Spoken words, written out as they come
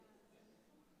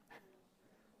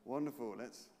Wonderful.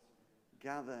 Let's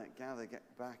get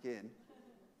back in.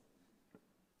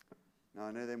 Now,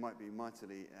 I know they might be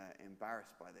mightily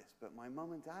embarrassed by this, but my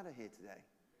mum and dad are here today.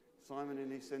 Simon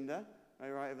and Lucinda,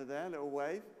 right over there, little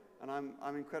wave. And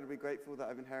I'm incredibly grateful that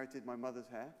I've inherited my mother's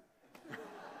hair.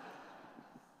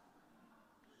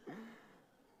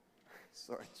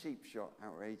 Sorry, cheap shot,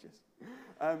 outrageous.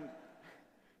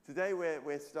 Today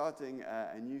we're starting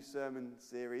a new sermon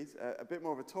series, a bit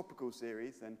more of a topical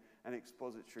series than an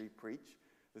expository preach.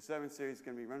 The sermon series is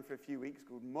going to be run for a few weeks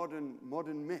called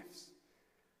Modern Myths.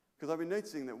 Because I've been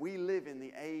noticing that we live in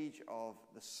the age of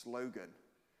the slogan.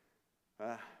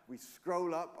 We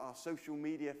scroll up our social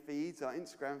media feeds, our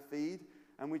Instagram feed,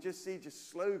 and we just see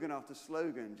slogan after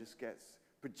slogan just gets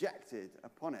projected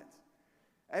upon it.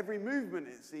 Every movement,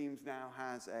 it seems, now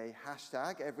has a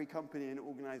hashtag. Every company and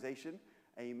organization,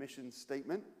 a mission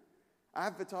statement.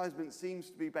 Advertisement seems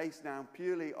to be based now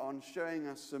purely on showing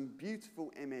us some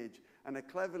beautiful image and a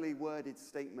cleverly worded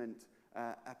statement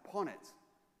upon it.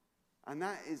 And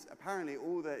that is apparently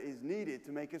all that is needed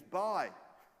to make us buy.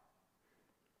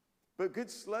 But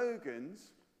good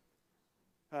slogans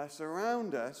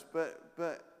surround us, but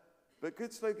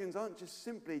good slogans aren't just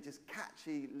simply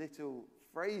catchy little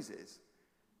phrases.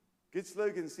 Good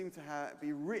slogans seem to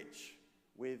be rich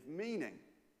with meaning.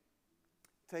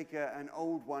 Take an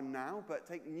old one now, but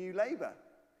take New Labour.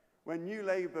 When New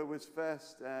Labour was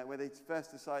when they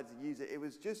first decided to use it, it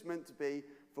was just meant to be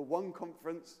for one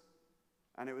conference,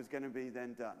 and it was going to be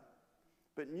then done.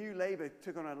 But New Labour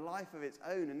took on a life of its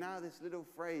own, and now this little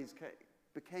phrase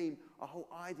became a whole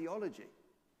ideology.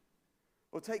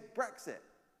 Or take Brexit.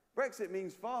 Brexit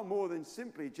means far more than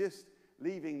simply just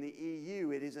leaving the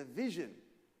EU. It is a vision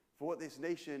for what this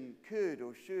nation could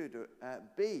or should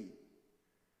be.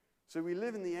 So we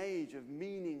live in the age of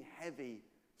meaning-heavy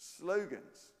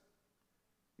slogans.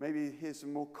 Maybe here's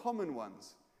some more common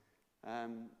ones.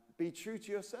 Be true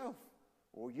to yourself,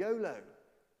 or YOLO,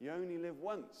 you only live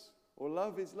once, or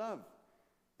love is love.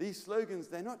 These slogans,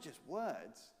 they're not just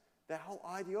words, they're whole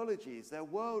ideologies, they're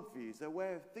worldviews, their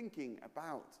way of thinking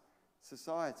about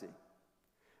society.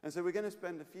 And so we're going to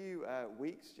spend a few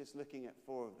weeks just looking at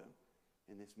 4 of them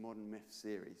in this Modern Myth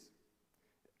series.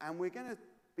 And we're going to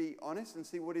be honest and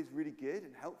see what is really good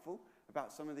and helpful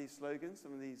about some of these slogans,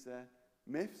 some of these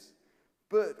myths.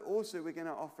 But also we're going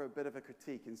to offer a bit of a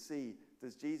critique and see,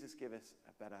 does Jesus give us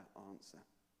a better answer?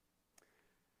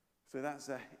 So that's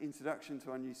an introduction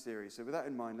to our new series. So with that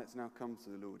in mind, let's now come to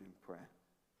the Lord in prayer.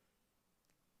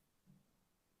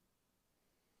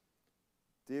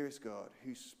 Dearest God,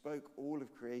 who spoke all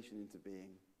of creation into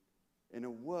being, in a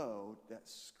world that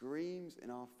screams in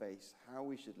our face how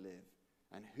we should live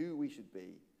and who we should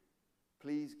be,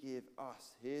 please give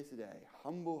us here today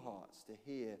humble hearts to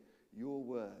hear your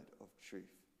word of truth,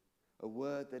 a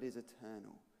word that is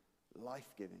eternal,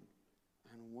 life-giving,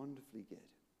 and wonderfully good.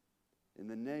 In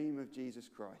the name of Jesus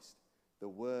Christ, the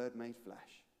Word made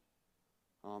flesh.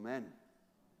 Amen.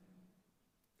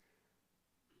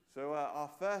 So our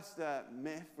first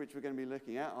myth, which we're going to be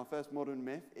looking at, our first modern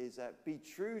myth, is be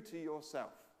true to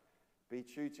yourself. Be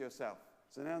true to yourself.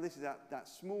 So now this is that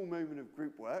small moment of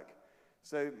group work.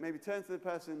 So maybe turn to the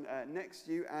person next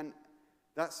to you, and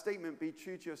that statement, be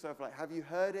true to yourself, like, have you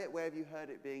heard it? Where have you heard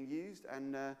it being used?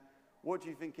 And what do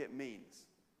you think it means?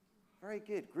 Very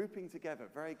good. Grouping together.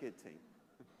 Very good, team.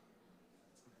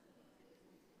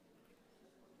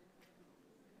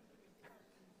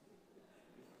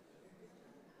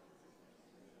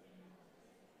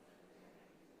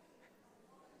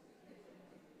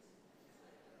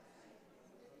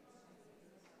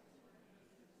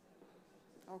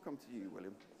 I'll come to you,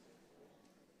 William.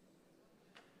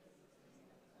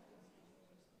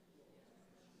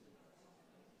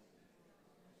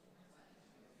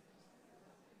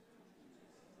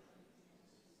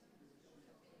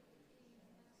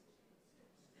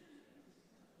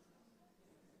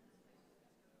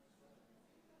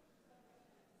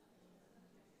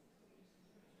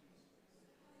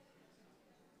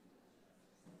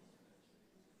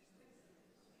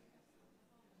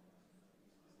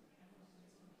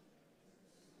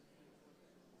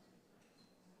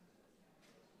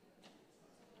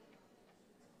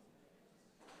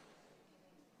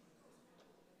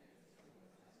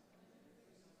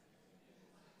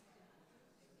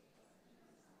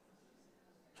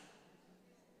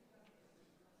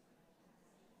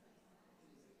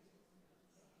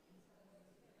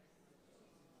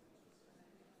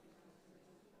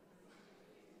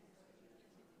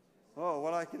 Oh,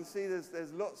 well, I can see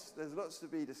there's lots to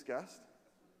be discussed.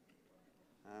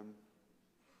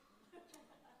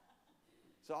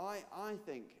 So I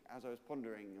think, as I was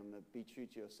pondering on the be true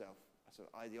to yourself, sort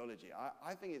of ideology.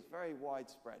 I think it's very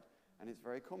widespread and it's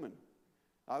very common.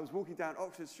 I was walking down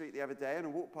Oxford Street the other day and I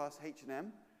walked past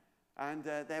H&M, and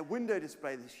their window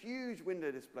display, this huge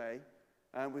window display,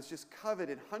 was just covered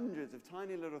in hundreds of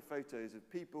tiny little photos of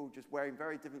people just wearing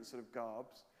very different sort of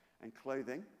garbs and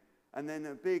clothing, and then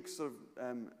a big sort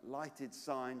of lighted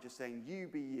sign just saying, "You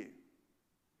be you."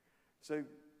 So,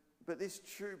 but this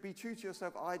be true to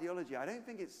yourself ideology, I don't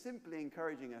think it's simply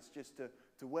encouraging us just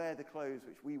to wear the clothes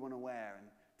which we want to wear and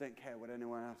don't care what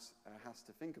anyone else has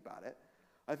to think about it.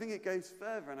 I think it goes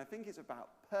further, and I think it's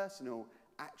about personal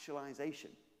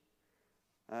actualization.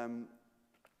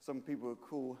 Some people would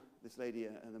call this lady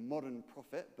the modern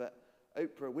prophet, but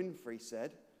Oprah Winfrey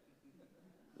said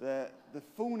that the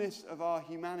fullness of our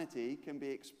humanity can be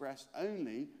expressed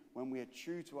only when we are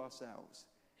true to ourselves.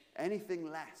 Anything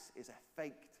less is a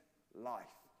faked life.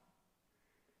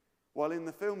 While in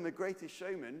the film The Greatest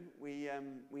Showman,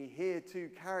 we hear two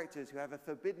characters who have a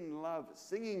forbidden love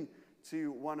singing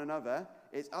to one another,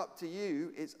 "It's up to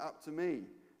you, it's up to me.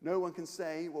 No one can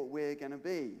say what we're going to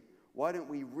be. Why don't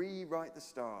we rewrite the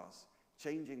stars,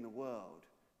 changing the world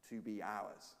to be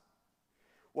ours?"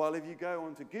 While if you go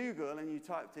onto Google and you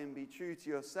typed in "be true to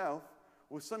yourself,"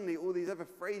 well, suddenly all these other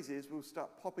phrases will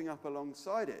start popping up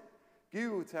alongside it.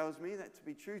 Google tells me that to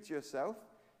be true to yourself,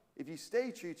 if you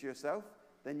stay true to yourself,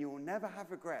 then you will never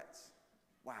have regrets.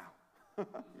 Wow.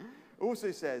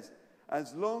 Also says,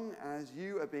 as long as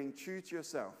you are being true to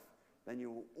yourself, then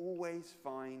you will always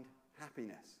find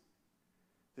happiness.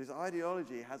 This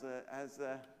ideology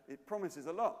it promises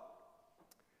a lot.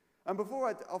 And before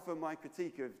I offer my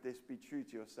critique of this "be true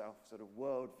to yourself" sort of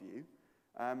worldview,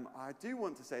 I do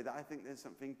want to say that I think there's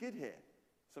something good here,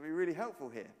 something really helpful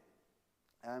here.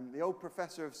 The old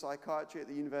professor of psychiatry at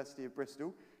the University of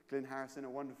Bristol, Glyn Harrison, a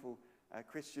wonderful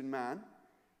Christian man,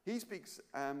 he speaks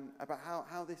about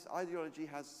how this ideology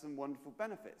has some wonderful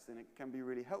benefits and it can be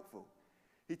really helpful.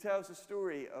 He tells a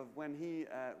story of when he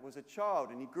was a child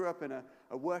and he grew up in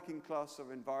a working class sort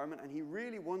of environment, and he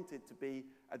really wanted to be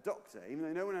a doctor. Even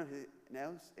though no one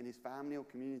else in his family or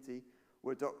community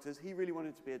were doctors, he really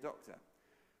wanted to be a doctor.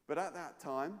 But at that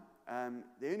time,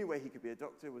 the only way he could be a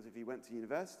doctor was if he went to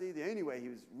university. The only way he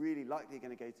was really likely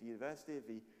going to go to university if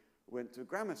he went to a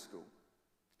grammar school.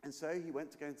 And so he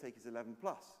went to go and take his 11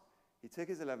 plus. He took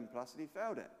his 11 plus and he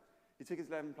failed it. He took his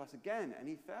 11 plus again and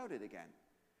he failed it again.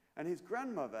 And his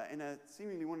grandmother, in a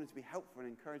seemingly wanted to be helpful and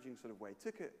encouraging sort of way,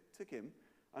 took him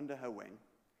under her wing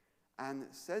and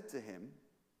said to him,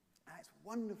 "It's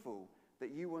wonderful that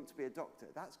you want to be a doctor.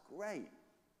 That's great.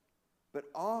 But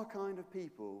our kind of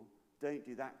people don't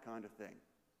do that kind of thing.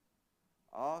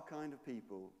 Our kind of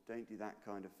people don't do that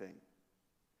kind of thing."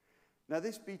 Now,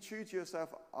 this "be true to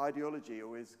yourself" ideology,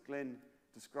 or as Glyn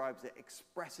describes it,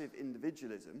 expressive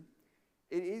individualism,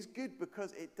 it is good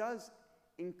because it does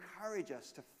encourage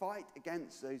us to fight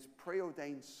against those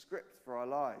preordained scripts for our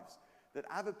lives that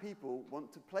other people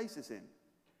want to place us in.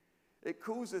 It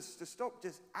calls us to stop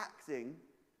just acting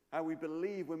how we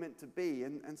believe we're meant to be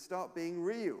and start being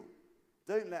real.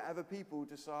 Don't let other people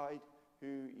decide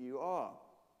who you are.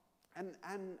 And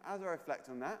as I reflect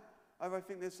on that, I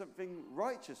think there's something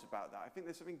righteous about that. I think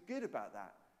there's something good about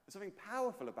that. There's something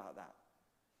powerful about that.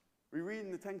 We read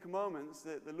in the Ten Commandments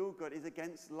that the Lord God is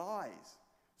against lies.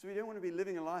 So we don't want to be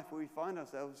living a life where we find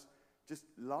ourselves just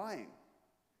lying.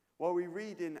 While we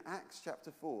read in Acts chapter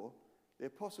 4, the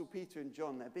Apostle Peter and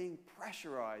John, they're being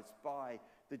pressurized by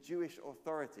the Jewish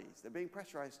authorities. They're being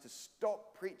pressurized to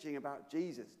stop preaching about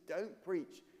Jesus. Don't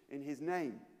preach in his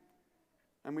name.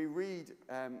 And we read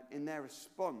in their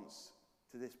response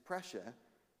to this pressure,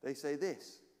 they say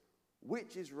this: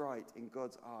 "Which is right in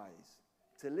God's eyes,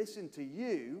 to listen to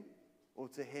you or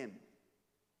to him?"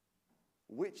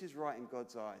 Which is right in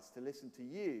God's eyes, to listen to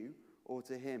you or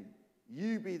to him?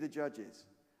 You be the judges.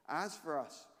 As for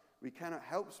us, we cannot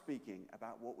help speaking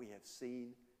about what we have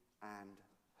seen and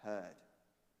heard.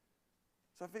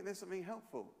 So I think there's something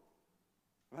helpful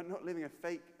about not living a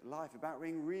fake life, about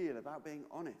being real, about being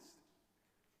honest.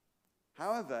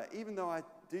 However, even though I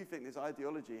do think this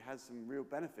ideology has some real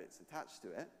benefits attached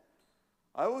to it,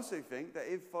 I also think that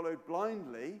if followed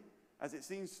blindly, as it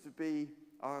seems to be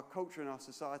our culture and our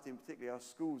society, and particularly our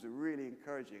schools, are really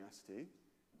encouraging us to,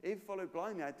 if followed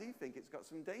blindly, I do think it's got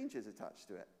some dangers attached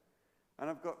to it. And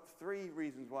I've got 3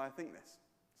 reasons why I think this.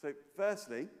 So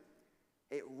firstly,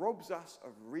 it robs us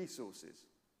of resources.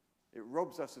 It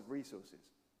robs us of resources.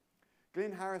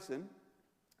 Glyn Harrison,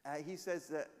 he says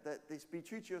that this "be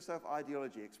true to yourself"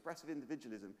 ideology, expressive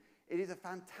individualism, it is a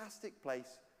fantastic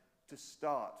place to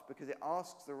start because it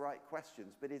asks the right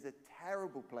questions, but is a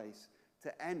terrible place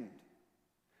to end.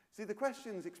 See, the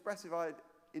questions expressive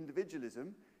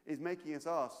individualism is making us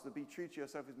ask, to be true to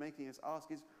yourself is making us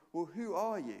ask is, well, who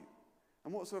are you?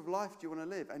 And what sort of life do you want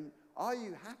to live? And are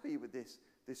you happy with this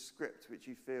script which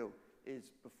you feel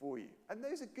is before you? And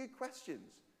those are good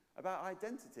questions about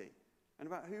identity and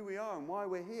about who we are and why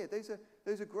we're here.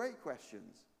 Those are great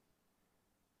questions.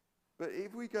 But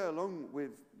if we go along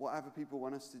with what other people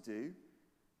want us to do,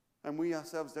 and we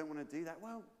ourselves don't want to do that,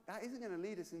 well, that isn't going to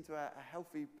lead us into a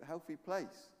healthy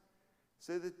place.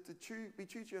 So the be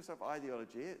true to yourself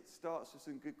ideology, it starts with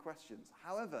some good questions.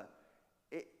 However,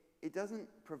 it doesn't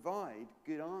provide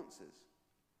good answers.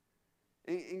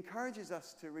 It encourages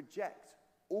us to reject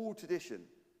all tradition,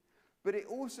 but it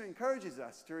also encourages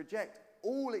us to reject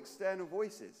all external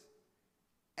voices.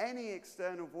 Any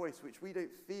external voice which we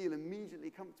don't feel immediately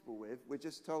comfortable with, we're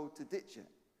just told to ditch it.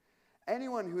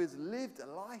 Anyone who has lived a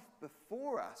life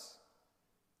before us,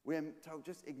 we're told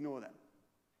just ignore them.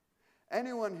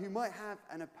 Anyone who might have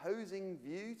an opposing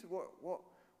view to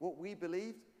what we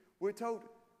believed, we're told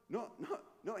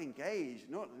not engage,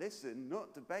 not listen,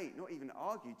 not debate, not even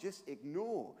argue, just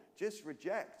ignore, just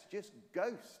reject, just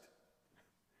ghost.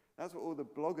 That's what all the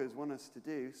bloggers want us to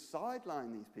do,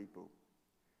 sideline these people.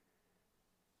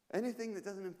 Anything that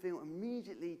doesn't feel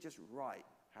immediately just right,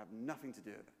 have nothing to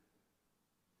do with it.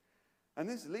 And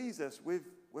this leaves us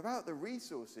without the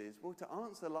resources, well, to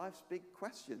answer life's big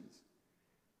questions.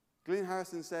 Glyn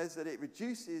Harrison says that it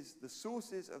reduces the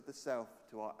sources of the self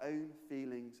to our own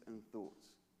feelings and thoughts.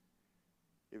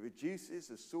 It reduces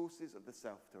the sources of the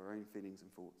self to our own feelings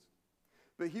and thoughts.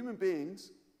 But human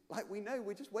beings, like we know,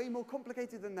 we're just way more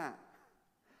complicated than that.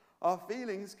 Our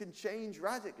feelings can change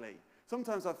radically.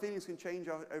 Sometimes our feelings can change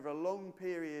over a long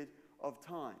period of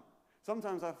time.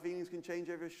 Sometimes our feelings can change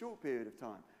over a short period of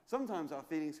time. Sometimes our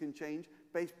feelings can change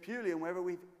based purely on whether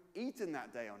we've eaten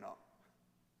that day or not.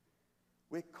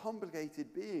 We're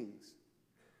complicated beings.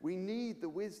 We need the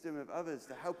wisdom of others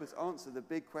to help us answer the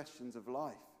big questions of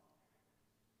life.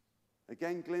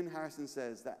 Again, Glyn Harrison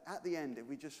says that at the end, if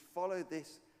we just follow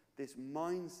this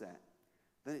mindset,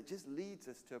 then it just leads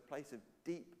us to a place of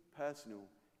deep personal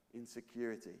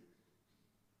insecurity.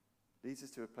 Leads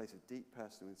us to a place of deep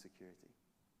personal insecurity.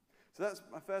 So that's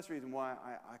my first reason why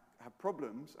I have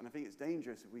problems, and I think it's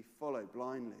dangerous if we follow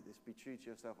blindly this be true to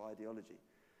yourself ideology.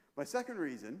 My second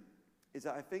reason is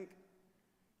that I think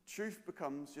truth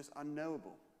becomes just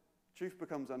unknowable. Truth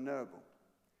becomes unknowable.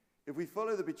 If we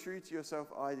follow the be true to yourself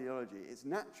ideology, its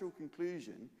natural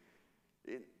conclusion,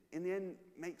 in the end,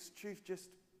 makes truth just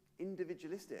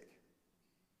individualistic.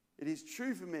 It is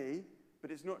true for me, but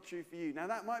it's not true for you. Now,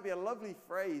 that might be a lovely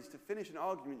phrase to finish an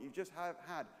argument you just have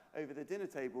had over the dinner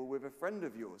table with a friend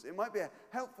of yours. It might be a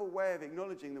helpful way of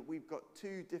acknowledging that we've got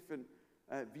two different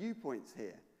viewpoints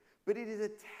here. But it is a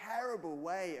terrible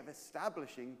way of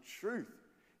establishing truth.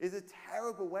 It is a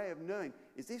terrible way of knowing,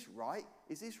 is this right?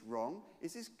 Is this wrong?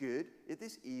 Is this good? Is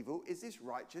this evil? Is this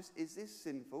righteous? Is this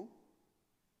sinful?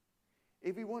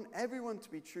 If we want everyone to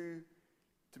be true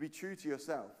to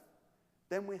yourself,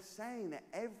 then we're saying that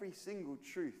every single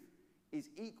truth is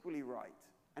equally right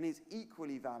and is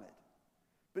equally valid.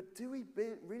 But do we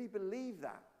really believe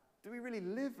that? Do we really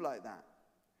live like that?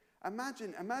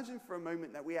 Imagine for a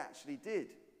moment that we actually did.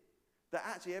 That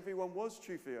actually everyone was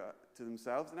true to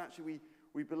themselves, and actually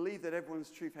we believe that everyone's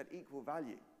truth had equal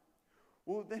value.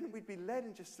 Well, then we'd be led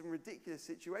in just some ridiculous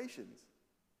situations.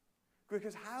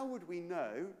 Because how would we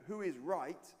know who is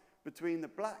right between the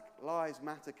Black Lives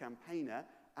Matter campaigner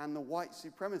and the white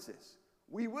supremacist?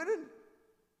 We wouldn't.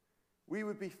 We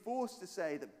would be forced to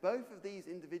say that both of these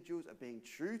individuals are being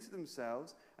true to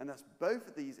themselves, and thus both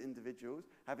of these individuals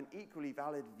have an equally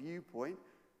valid viewpoint,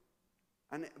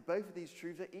 and both of these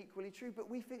truths are equally true. But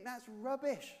we think that's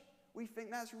rubbish. We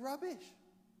think that's rubbish.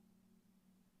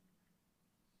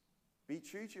 Be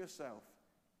true to yourself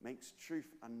makes truth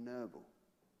unknowable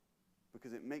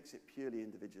because it makes it purely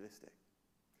individualistic.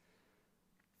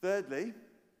 Thirdly,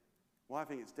 why I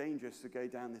think it's dangerous to go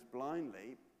down this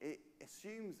blindly, it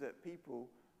assumes that people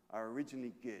are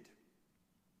originally good.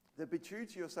 The be true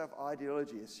to yourself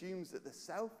ideology assumes that the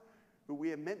self who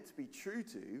we are meant to be true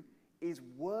to is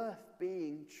worth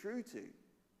being true to.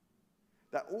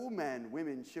 That all men,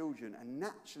 women, children are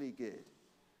naturally good.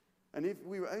 And if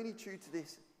we were only true to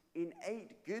this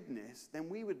innate goodness, then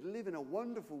we would live in a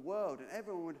wonderful world and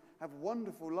everyone would have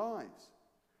wonderful lives.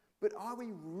 But are we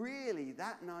really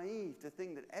that naive to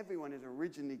think that everyone is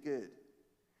originally good?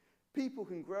 People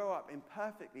can grow up in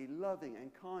perfectly loving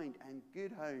and kind and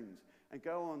good homes and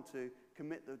go on to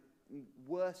commit the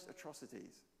worst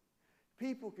atrocities.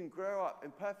 People can grow up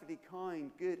in perfectly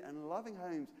kind, good, and loving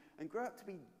homes and grow up to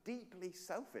be deeply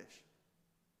selfish.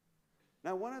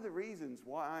 Now, one of the reasons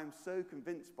why I'm so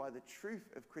convinced by the truth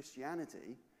of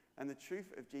Christianity and the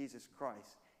truth of Jesus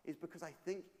Christ is because I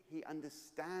think he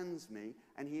understands me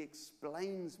and he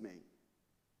explains me.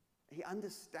 He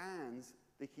understands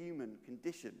the human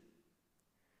condition.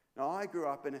 Now, I grew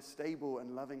up in a stable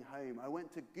and loving home. I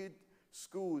went to good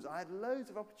schools. I had loads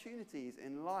of opportunities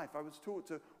in life. I was taught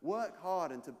to work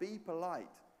hard and to be polite.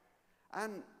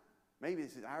 And maybe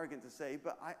this is arrogant to say,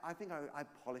 but I think I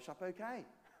polish up okay.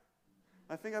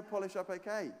 I think I polish up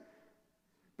okay.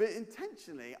 But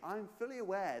intentionally, I'm fully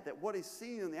aware that what is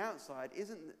seen on the outside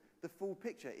isn't the full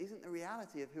picture, isn't the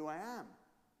reality of who I am.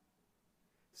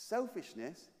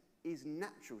 Selfishness is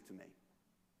natural to me.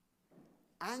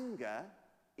 Anger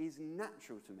is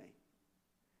natural to me.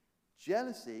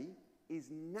 Jealousy is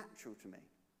natural to me.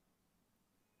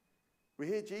 We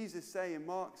hear Jesus say in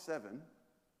Mark 7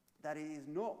 that it is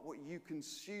not what you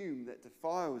consume that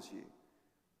defiles you,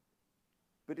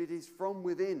 but it is from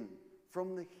within,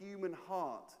 from the human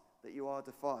heart, that you are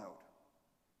defiled.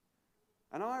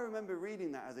 And I remember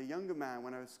reading that as a younger man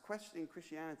when I was questioning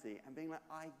Christianity and being like,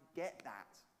 I get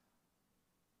that.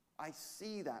 I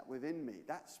see that within me.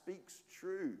 That speaks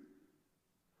true.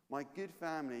 My good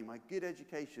family, my good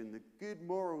education, the good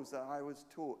morals that I was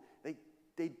taught,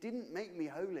 they didn't make me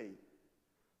holy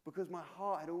because my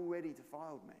heart had already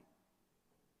defiled me.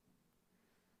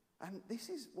 And this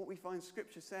is what we find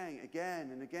Scripture saying again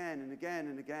and again and again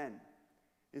and again.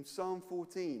 In Psalm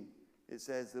 14, it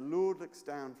says, the Lord looks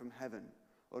down from heaven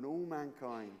on all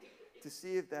mankind to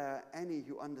see if there are any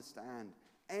who understand,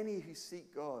 any who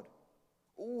seek God.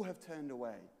 All have turned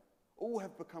away. All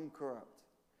have become corrupt.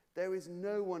 There is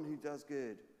no one who does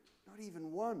good, not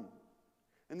even one.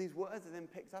 And these words are then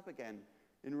picked up again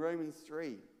in Romans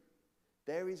 3.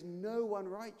 There is no one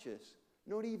righteous,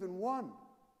 not even one.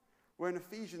 Where in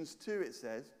Ephesians 2 it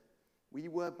says, we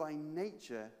were by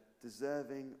nature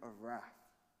deserving of wrath.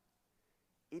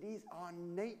 It is our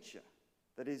nature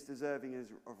that is deserving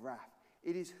of wrath.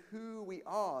 It is who we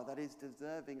are that is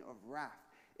deserving of wrath.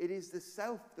 It is the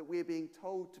self that we are being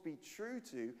told to be true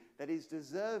to that is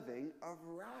deserving of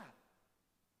wrath.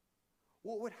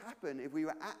 What would happen if we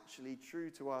were actually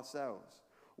true to ourselves?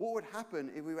 What would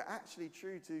happen if we were actually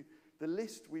true to the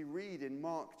list we read in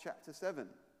Mark chapter 7?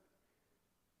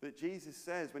 That Jesus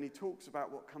says when he talks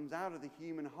about what comes out of the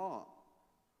human heart.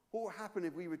 What would happen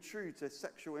if we were true to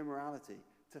sexual immorality,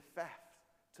 to theft,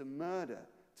 to murder,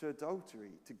 to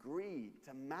adultery, to greed,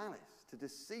 to malice, to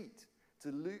deceit,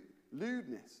 to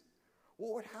lewdness?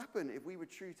 What would happen if we were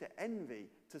true to envy,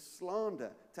 to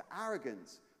slander, to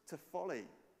arrogance, to folly?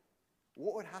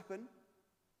 What would happen?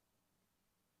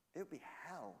 It would be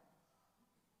hell.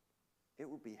 It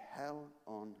would be hell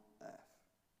on earth.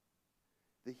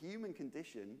 The human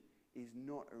condition is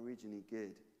not originally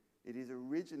good. It is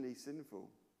originally sinful.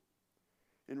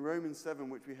 In Romans 7,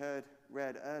 which we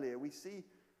read earlier, we see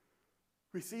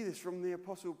this from the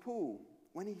Apostle Paul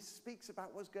when he speaks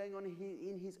about what's going on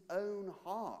in his own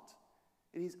heart,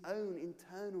 in his own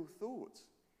internal thoughts.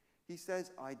 He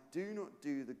says, I do not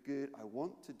do the good I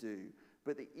want to do,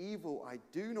 but the evil I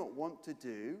do not want to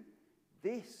do,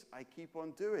 this I keep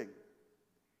on doing.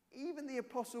 Even the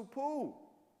Apostle Paul,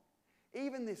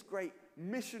 even this great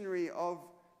missionary of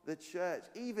the church,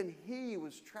 even he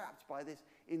was trapped by this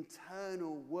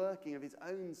internal working of his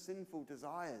own sinful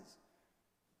desires.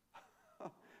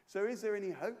 So is there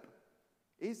any hope?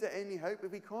 Is there any hope?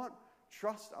 If we can't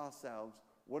trust ourselves,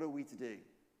 what are we to do?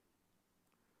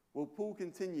 Well, Paul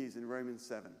continues in Romans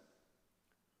 7.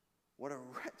 What a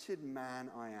wretched man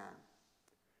I am.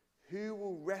 Who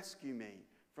will rescue me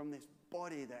from this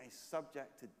body that is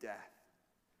subject to death?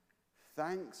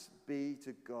 Thanks be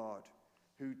to God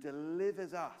who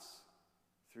delivers us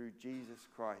through Jesus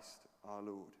Christ our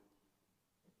Lord.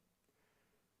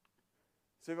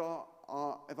 So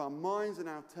if our minds are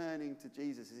now turning to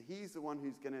Jesus, he's the one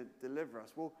who's going to deliver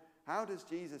us. Well, how does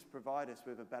Jesus provide us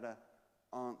with a better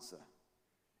answer?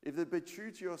 If the be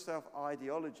true to yourself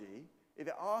ideology, if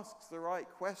it asks the right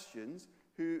questions,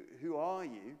 who are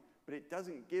you, but it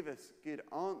doesn't give us good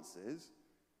answers,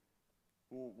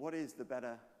 well, what is the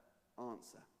better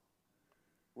answer?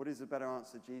 What is the better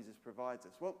answer Jesus provides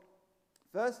us? Well,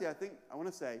 firstly, I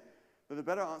want to say that the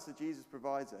better answer Jesus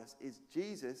provides us is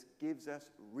Jesus gives us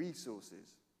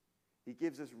resources. He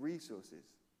gives us resources.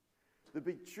 The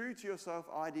be true to yourself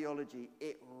ideology,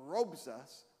 it robs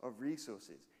us of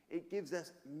resources. It gives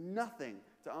us nothing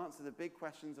to answer the big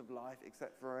questions of life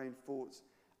except for our own thoughts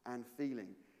and feeling.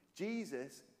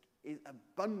 Jesus is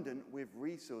abundant with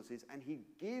resources, and he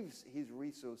gives his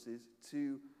resources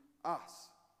to us.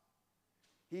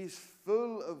 He's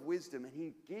full of wisdom, and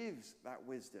he gives that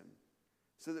wisdom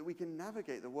so that we can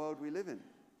navigate the world we live in.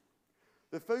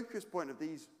 The focus point of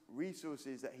these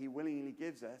resources that he willingly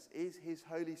gives us is his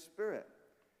Holy Spirit,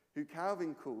 who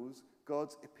Calvin calls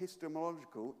God's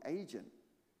epistemological agent.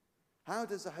 How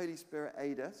does the Holy Spirit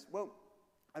aid us? Well,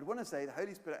 I'd want to say the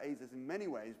Holy Spirit aids us in many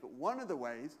ways, but one of the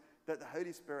ways that the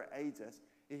Holy Spirit aids us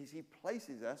is he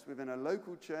places us within a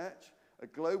local church, a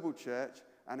global church,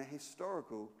 and a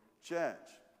historical church.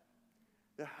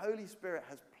 The Holy Spirit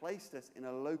has placed us in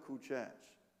a local church.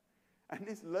 And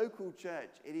this local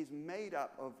church, it is made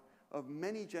up of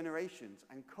many generations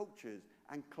and cultures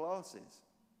and classes.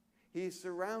 He has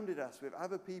surrounded us with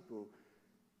other people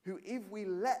who, if we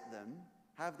let them,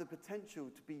 have the potential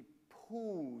to be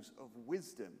pools of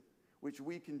wisdom which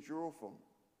we can draw from.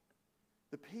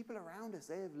 The people around us,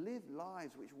 they have lived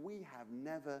lives which we have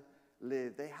never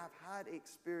lived. They have had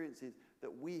experiences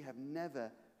that we have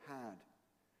never had.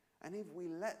 And if we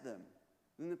let them,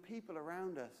 then the people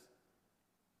around us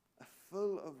are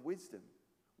full of wisdom.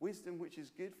 Wisdom which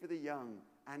is good for the young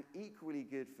and equally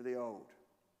good for the old.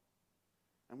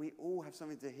 And we all have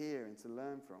something to hear and to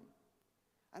learn from.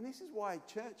 And this is why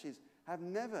churches have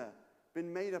never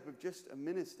been made up of just a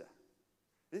minister.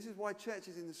 This is why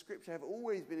churches in the scripture have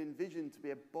always been envisioned to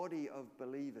be a body of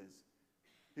believers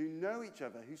who know each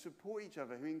other, who support each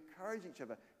other, who encourage each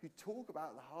other, who talk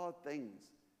about the hard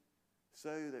things,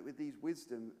 so that with these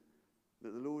wisdom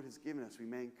that the Lord has given us, we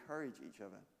may encourage each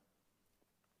other.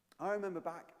 I remember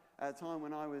back at a time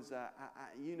when I was at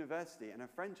university, and a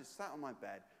friend just sat on my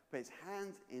bed, put his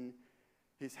head in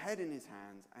his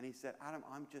hands, and he said, "Adam,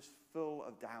 I'm just full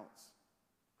of doubts.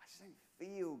 I just don't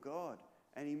feel God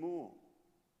anymore."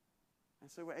 And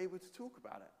so we're able to talk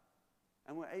about it,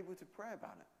 and we're able to pray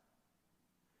about it.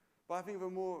 But I think of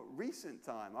a more recent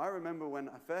time. I remember when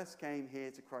I first came here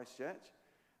to Christchurch,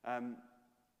 and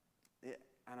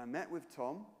I met with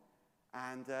Tom,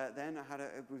 and then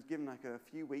I was given like a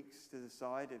few weeks to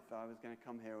decide if I was going to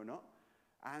come here or not.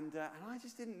 And I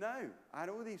just didn't know. I had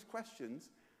all these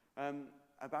questions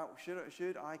about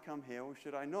should I come here or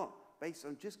should I not, based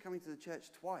on just coming to the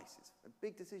church twice. It's a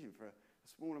big decision for a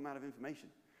small amount of information.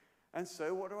 And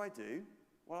so what do?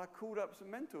 Well, I called up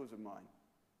some mentors of mine,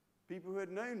 people who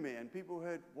had known me and people who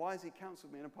had wisely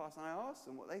counseled me in the past, and I asked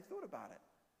them what they thought about it.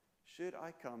 Should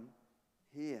I come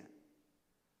here?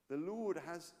 The Lord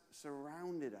has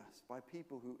surrounded us by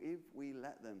people who, if we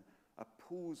let them, are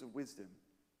pools of wisdom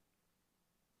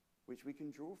which we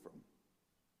can draw from.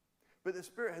 But the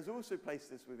Spirit has also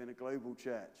placed us within a global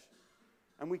church.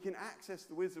 And we can access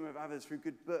the wisdom of others through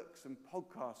good books and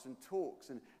podcasts and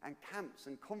talks and camps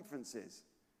and conferences.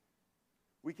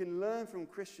 We can learn from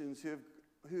Christians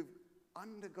who've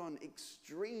undergone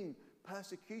extreme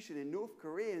persecution in North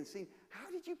Korea and seen,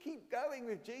 how did you keep going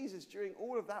with Jesus during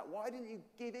all of that? Why didn't you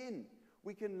give in?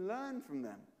 We can learn from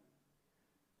them.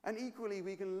 And equally,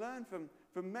 we can learn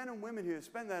from men and women who have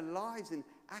spent their lives in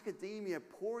academia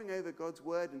poring over God's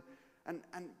word and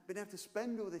been able to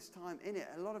spend all this time in it,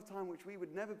 a lot of time which we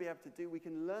would never be able to do. We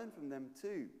can learn from them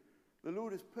too. The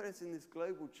Lord has put us in this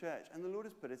global church, and the Lord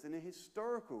has put us in a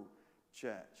historical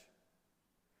church.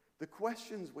 The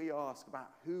questions we ask about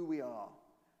who we are,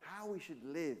 how we should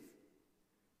live,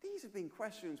 these have been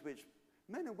questions which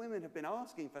men and women have been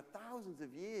asking for thousands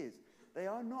of years. They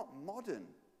are not modern.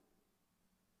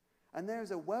 And there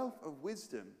is a wealth of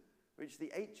wisdom which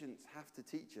the ancients have to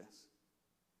teach us.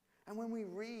 And when we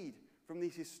read from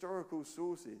these historical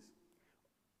sources,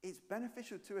 it's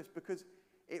beneficial to us because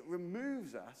it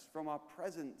removes us from our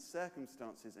present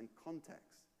circumstances and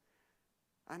context.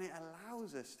 And it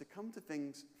allows us to come to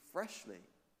things freshly.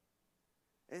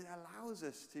 It allows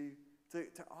us to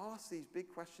ask these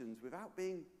big questions without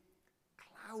being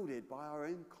clouded by our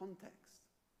own context,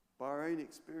 by our own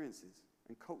experiences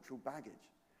and cultural baggage.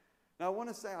 Now, I want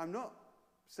to say, I'm not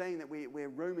saying that we're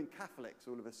Roman Catholics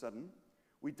all of a sudden.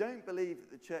 We don't believe that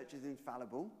the church is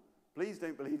infallible. Please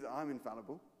don't believe that I'm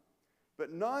infallible.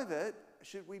 But neither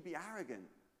should we be arrogant.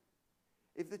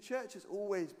 If the church has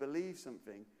always believed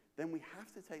something, then we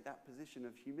have to take that position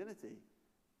of humility,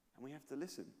 and we have to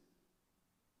listen.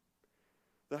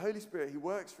 The Holy Spirit, he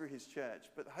works through his church,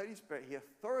 but the Holy Spirit, he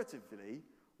authoritatively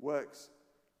works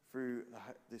through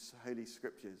this Holy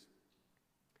Scriptures.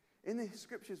 In the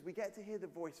Scriptures, we get to hear the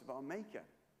voice of our Maker.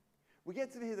 We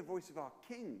get to hear the voice of our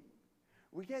King.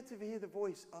 We get to hear the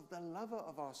voice of the lover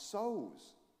of our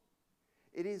souls.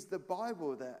 It is the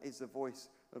Bible that is the voice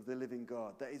of the living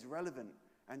God, that is relevant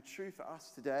and true for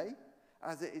us today,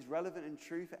 as it is relevant and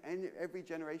true for every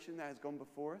generation that has gone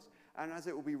before us, and as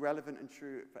it will be relevant and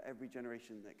true for every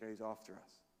generation that goes after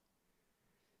us.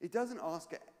 It doesn't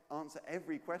answer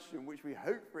every question which we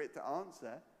hope for it to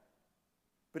answer,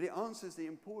 but it answers the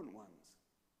important ones.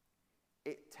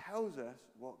 It tells us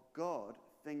what God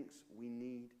thinks we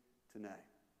need to know.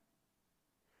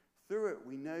 Through it,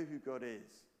 we know who God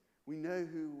is. We know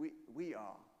who we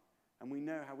are. And we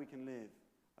know how we can live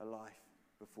a life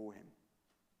before him.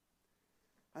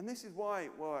 And this is why,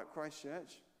 well, at Christ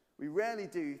Church, we rarely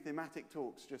do thematic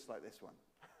talks just like this one.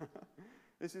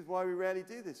 This is why we rarely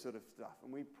do this sort of stuff.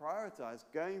 And we prioritize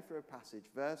going through a passage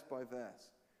verse by verse.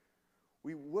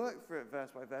 We work through it verse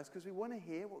by verse because we want to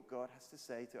hear what God has to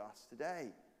say to us today.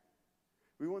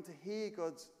 We want to hear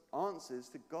God's answers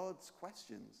to God's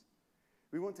questions.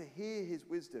 We want to hear his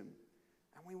wisdom.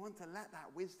 And we want to let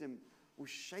that wisdom will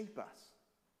shape us,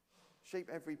 shape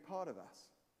every part of us.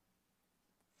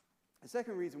 The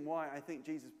second reason why I think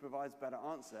Jesus provides a better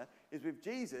answer is with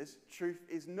Jesus, truth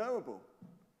is knowable.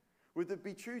 With the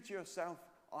be true to yourself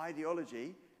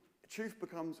ideology, truth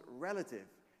becomes relative.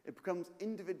 It becomes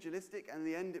individualistic, and in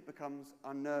the end it becomes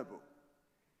unknowable.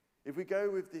 If we go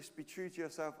with this be true to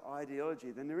yourself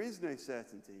ideology, then there is no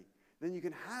certainty. Then you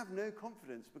can have no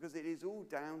confidence because it is all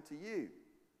down to you.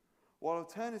 While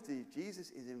alternatively,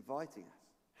 Jesus is inviting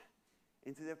us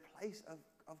into the place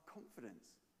of confidence.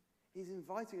 He's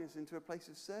inviting us into a place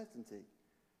of certainty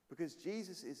because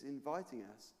Jesus is inviting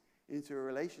us into a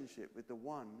relationship with the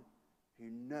one who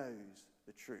knows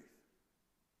the truth.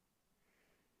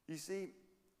 You see,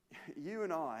 you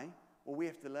and I, well, we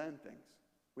have to learn things.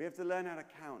 We have to learn how to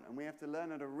count and we have to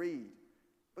learn how to read.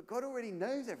 But God already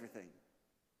knows everything.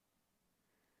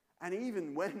 And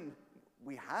even when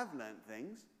we have learned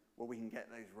things, well, we can get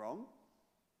those wrong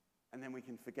and then we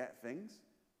can forget things.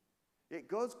 Yet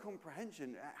God's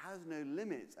comprehension has no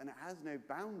limits and it has no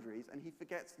boundaries and he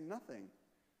forgets nothing.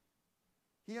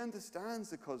 He understands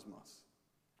the cosmos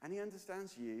and he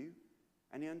understands you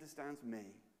and he understands me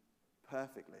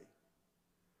perfectly.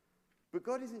 But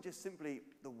God isn't just simply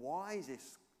the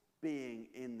wisest being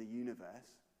in the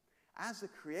universe. As the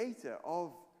creator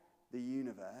of the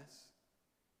universe,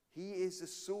 he is the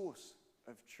source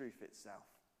of truth itself.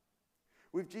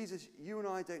 With Jesus, you and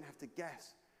I don't have to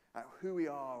guess at who we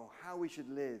are or how we should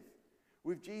live.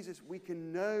 With Jesus, we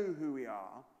can know who we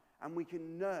are and we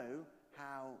can know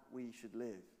how we should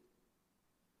live.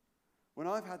 When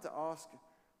I've had to ask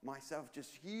myself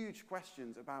just huge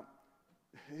questions about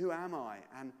who am I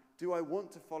and do I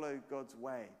want to follow God's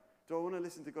way? Do I want to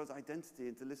listen to God's identity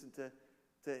and to listen to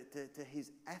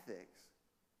his ethics?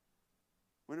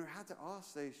 When I had to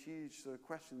ask those huge sort of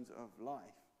questions of life,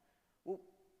 well,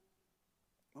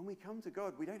 when we come to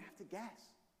God, we don't have to guess.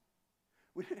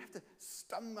 We don't have to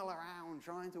stumble around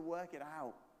trying to work it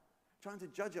out, trying to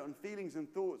judge it on feelings and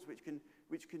thoughts which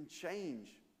can change.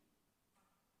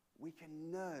 We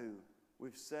can know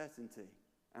with certainty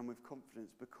and with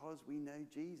confidence because we know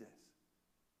Jesus,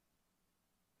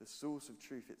 the source of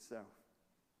truth itself.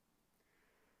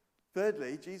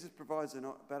 Thirdly, Jesus provides a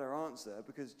better answer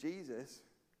because Jesus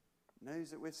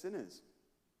knows that we're sinners.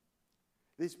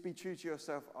 This be true to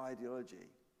yourself ideology,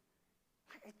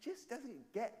 it just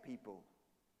doesn't get people.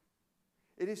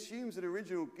 It assumes an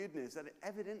original goodness that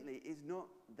evidently is not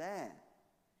there.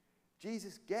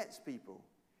 Jesus gets people.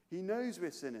 He knows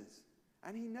we're sinners.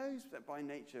 And he knows that by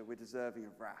nature we're deserving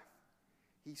of wrath.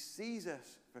 He sees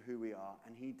us for who we are.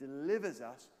 And he delivers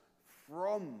us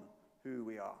from who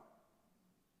we are.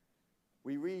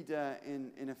 We read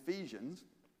in Ephesians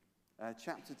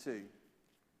chapter 2,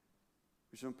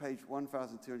 which is on page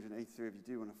 1283 if you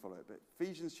do want to follow it. But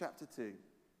Ephesians chapter 2,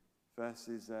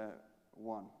 verses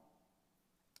 1.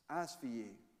 As for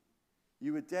you,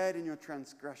 you were dead in your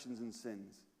transgressions and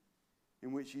sins,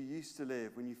 in which you used to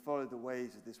live when you followed the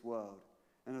ways of this world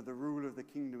and of the ruler of the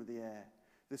kingdom of the air,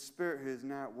 the spirit who is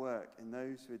now at work in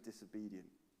those who are disobedient.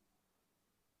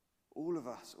 All of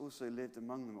us also lived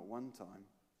among them at one time,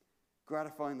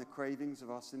 gratifying the cravings of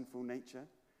our sinful nature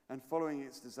and following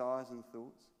its desires and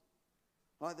thoughts.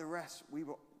 Like the rest,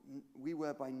 we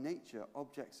were by nature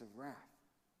objects of wrath.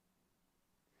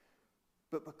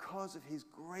 But because of his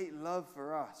great love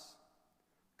for us,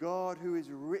 God, who is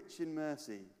rich in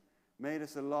mercy, made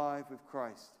us alive with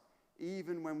Christ,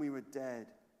 even when we were dead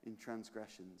in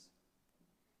transgressions.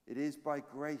 It is by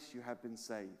grace you have been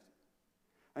saved.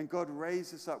 And God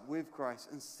raised us up with Christ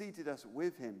and seated us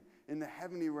with him in the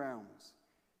heavenly realms,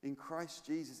 in Christ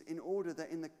Jesus, in order that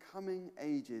in the coming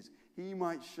ages he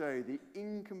might show the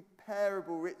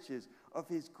incomparable riches of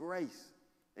his grace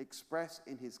expressed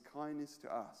in his kindness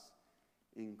to us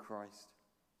in Christ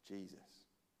Jesus.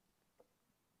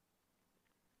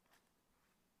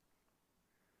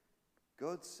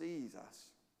 God sees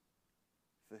us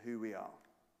for who we are,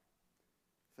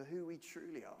 for who we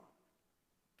truly are,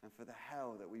 and for the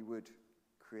hell that we would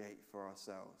create for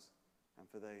ourselves and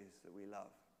for those that we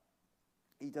love.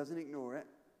 He doesn't ignore it,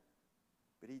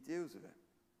 but he deals with it.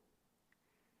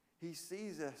 He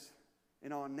sees us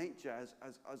in our nature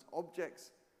as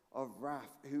objects of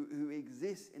wrath who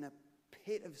exist in a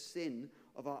pit of sin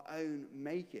of our own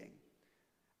making.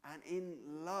 And in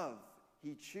love,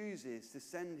 he chooses to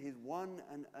send his one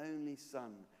and only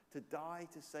Son to die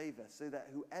to save us, so that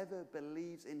whoever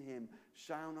believes in him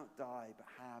shall not die but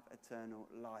have eternal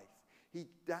life.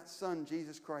 That Son,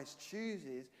 Jesus Christ,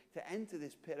 chooses to enter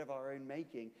this pit of our own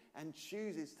making and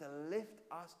chooses to lift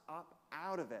us up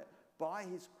out of it by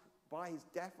his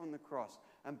death on the cross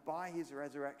and by his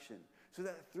resurrection, so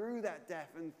that through that death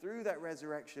and through that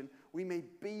resurrection we may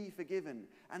be forgiven.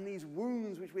 And these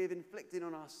wounds which we have inflicted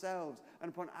on ourselves and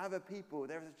upon other people,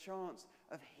 there is a chance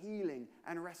of healing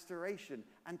and restoration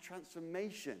and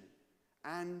transformation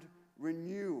and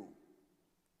renewal.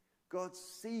 God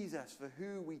sees us for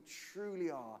who we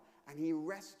truly are, and he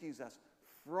rescues us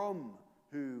from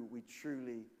who we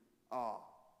truly are.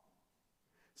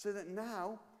 So that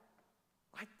now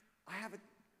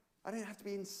I don't have to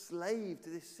be enslaved to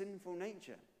this sinful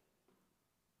nature.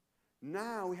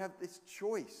 Now we have this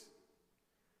choice.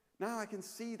 Now I can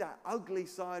see that ugly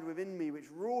side within me which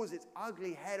roars its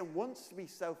ugly head and wants to be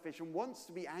selfish and wants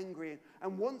to be angry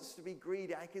and wants to be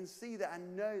greedy. I can see that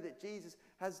and know that Jesus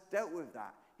has dealt with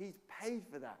that. He's paid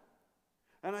for that.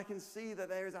 And I can see that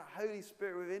there is a Holy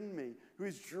Spirit within me who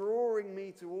is drawing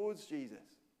me towards Jesus,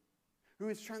 who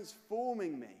is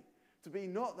transforming me to be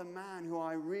not the man who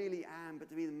I really am, but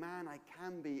to be the man I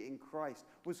can be in Christ,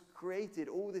 was created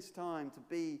all this time to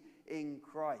be in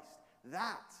Christ.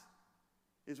 That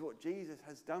is what Jesus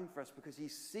has done for us, because he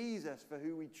sees us for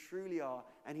who we truly are,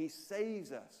 and he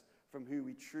saves us from who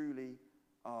we truly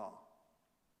are.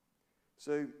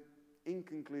 So, in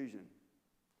conclusion,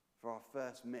 for our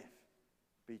first myth,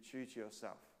 be true to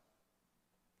yourself.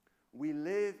 We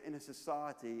live in a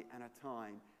society and a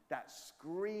time that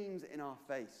screams in our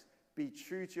face, be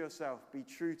true to yourself, be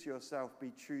true to yourself,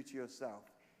 be true to yourself.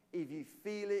 If you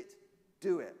feel it,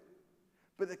 do it.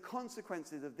 But the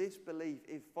consequences of this belief,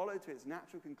 if followed to its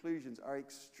natural conclusions, are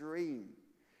extreme.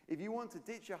 If you want to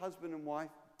ditch your husband and wife,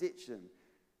 ditch them.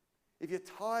 If you're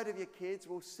tired of your kids,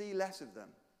 well, see less of them.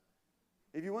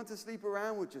 If you want to sleep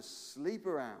around, well, just sleep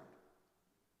around.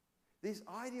 This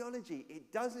ideology,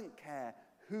 it doesn't care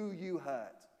who you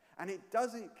hurt. And it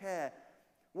doesn't care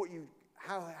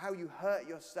how you hurt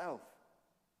yourself.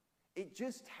 It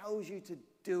just tells you to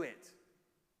do it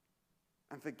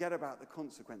and forget about the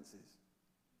consequences.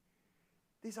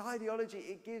 This ideology,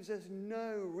 it gives us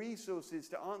no resources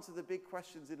to answer the big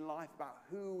questions in life about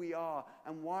who we are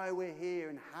and why we're here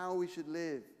and how we should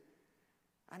live.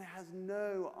 And it has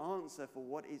no answer for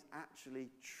what is actually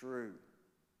true.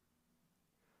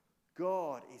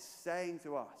 God is saying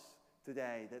to us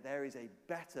today that there is a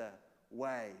better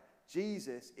way.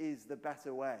 Jesus is the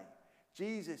better way.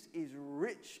 Jesus is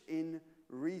rich in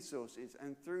resources,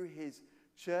 and through his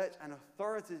church and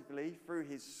authoritatively through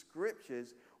his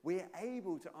scriptures, we are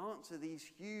able to answer these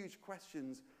huge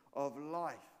questions of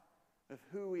life, of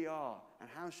who we are and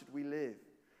how should we live.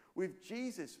 With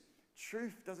Jesus,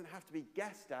 truth doesn't have to be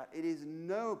guessed at, it is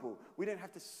knowable. We don't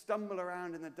have to stumble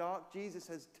around in the dark. Jesus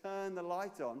has turned the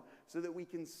light on so that we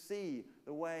can see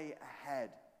the way ahead.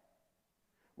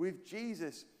 With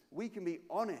Jesus, we can be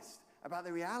honest about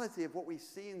the reality of what we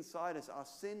see inside us, our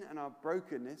sin and our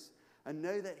brokenness, and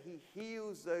know that he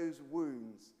heals those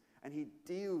wounds and he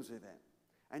deals with it.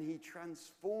 And he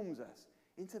transforms us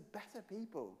into better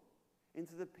people,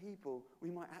 into the people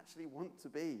we might actually want to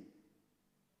be.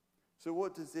 So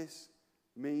what does this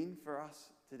mean for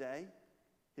us today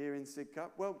here in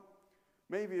Sidcup? Well,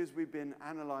 maybe as we've been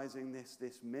analysing this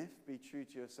myth, be true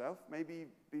to yourself, maybe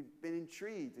you've been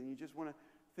intrigued and you just want to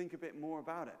think a bit more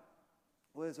about it.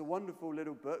 Well, there's a wonderful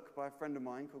little book by a friend of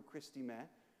mine called Christy Mayer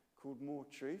called More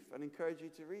Truth. I'd encourage you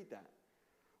to read that.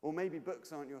 Or maybe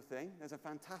books aren't your thing. There's a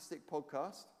fantastic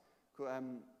podcast called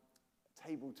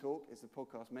Table Talk, is the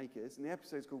podcast makers, and the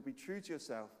episode's called Be True to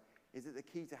Yourself, Is It the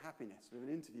Key to Happiness? With an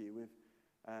interview with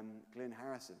Glenn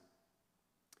Harrison.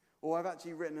 Or I've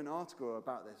actually written an article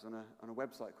about this on a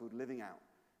website called Living Out,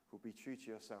 called Be True to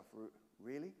Yourself.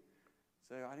 Really?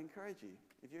 So I'd encourage you,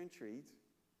 if you're intrigued,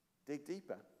 dig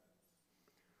deeper.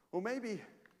 Or maybe,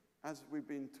 as we've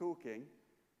been talking,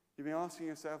 you've been asking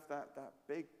yourself that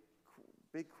big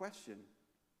question.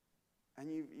 And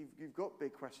you've got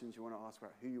big questions you want to ask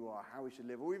about who you are, how we should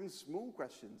live, or even small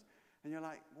questions. And you're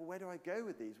like, well, where do I go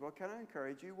with these? Well, can I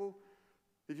encourage you? Well,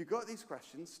 if you've got these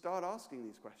questions, start asking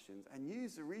these questions and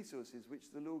use the resources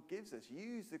which the Lord gives us.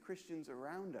 Use the Christians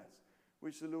around us,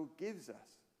 which the Lord gives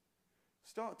us.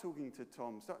 Start talking to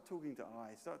Tom, start talking to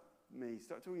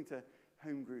start talking to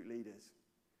home group leaders.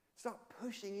 Start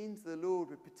pushing into the Lord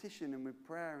with petition and with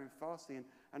prayer and fasting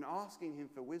and asking him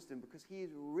for wisdom, because he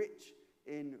is rich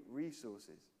in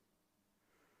resources.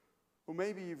 Or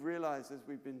maybe you've realized as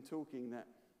we've been talking that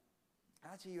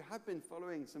actually you have been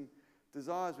following some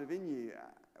desires within you,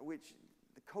 which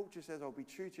the culture says, oh, be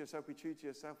true to yourself, be true to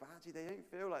yourself, but actually they don't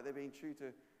feel like they're being true to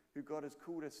who God has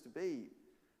called us to be.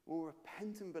 Well,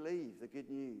 repent and believe the good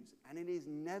news. And it is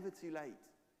never too late.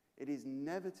 It is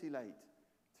never too late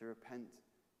to repent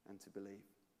and to believe.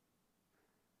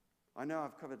 I know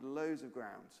I've covered loads of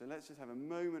ground, so let's just have a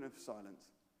moment of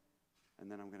silence,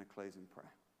 and then I'm going to close in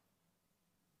prayer.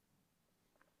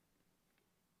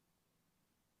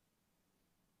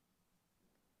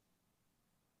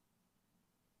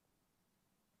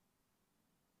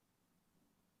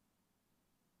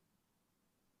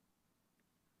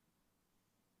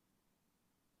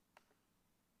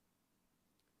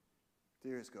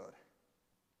 Dearest God,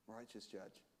 righteous judge,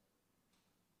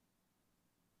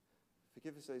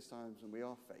 forgive us those times when we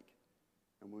are fake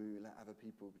and we let other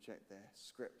people project their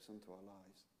scripts onto our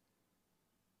lives.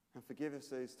 And forgive us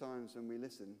those times when we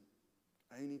listen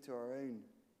only to our own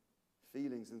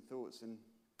feelings and thoughts and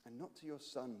not to your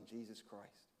Son, Jesus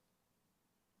Christ.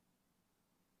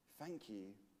 Thank you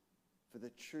for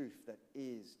the truth that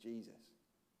is Jesus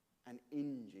and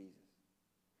in Jesus.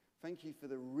 Thank you for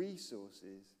the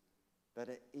resources that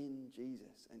are in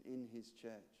Jesus and in his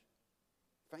church.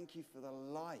 Thank you for the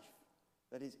life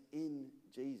that is in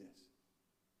Jesus.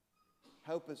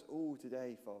 Help us all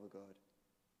today, Father God,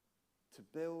 to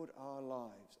build our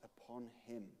lives upon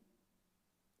him,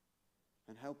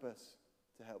 and help us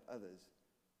to help others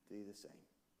do the same.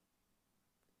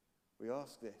 We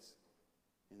ask this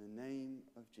in the name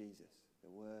of Jesus, the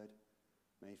Word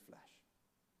made flesh.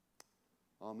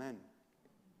 Amen.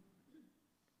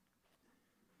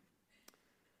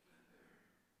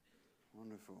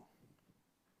 Wonderful.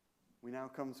 We now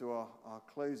come to our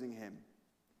closing hymn.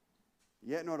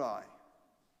 Yet not I,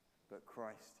 but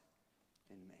Christ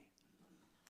in me.